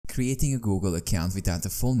Creating a Google account without a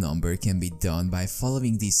phone number can be done by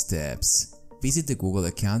following these steps. Visit the Google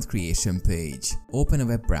account creation page. Open a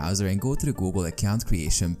web browser and go to the Google account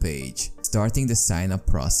creation page. Starting the sign up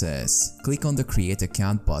process, click on the Create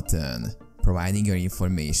Account button. Providing your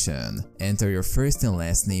information. Enter your first and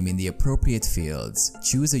last name in the appropriate fields.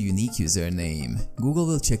 Choose a unique username. Google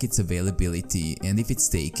will check its availability, and if it's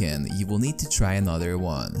taken, you will need to try another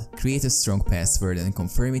one. Create a strong password and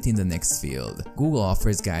confirm it in the next field. Google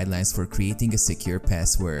offers guidelines for creating a secure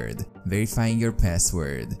password. Verifying your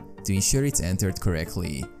password. To ensure it's entered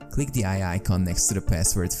correctly, click the eye icon next to the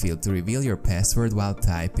password field to reveal your password while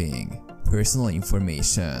typing. Personal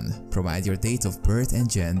information. Provide your date of birth and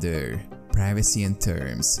gender. Privacy and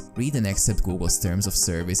terms. Read and accept Google's terms of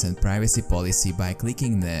service and privacy policy by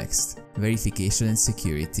clicking Next. Verification and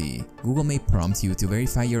security. Google may prompt you to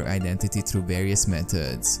verify your identity through various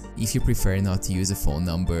methods. If you prefer not to use a phone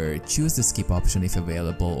number, choose the skip option if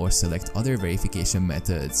available or select other verification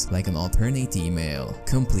methods like an alternate email.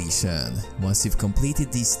 Completion. Once you've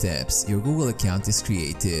completed these steps, your Google account is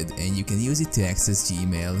created and you can use it to access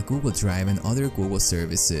Gmail, Google Drive and other Google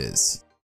services.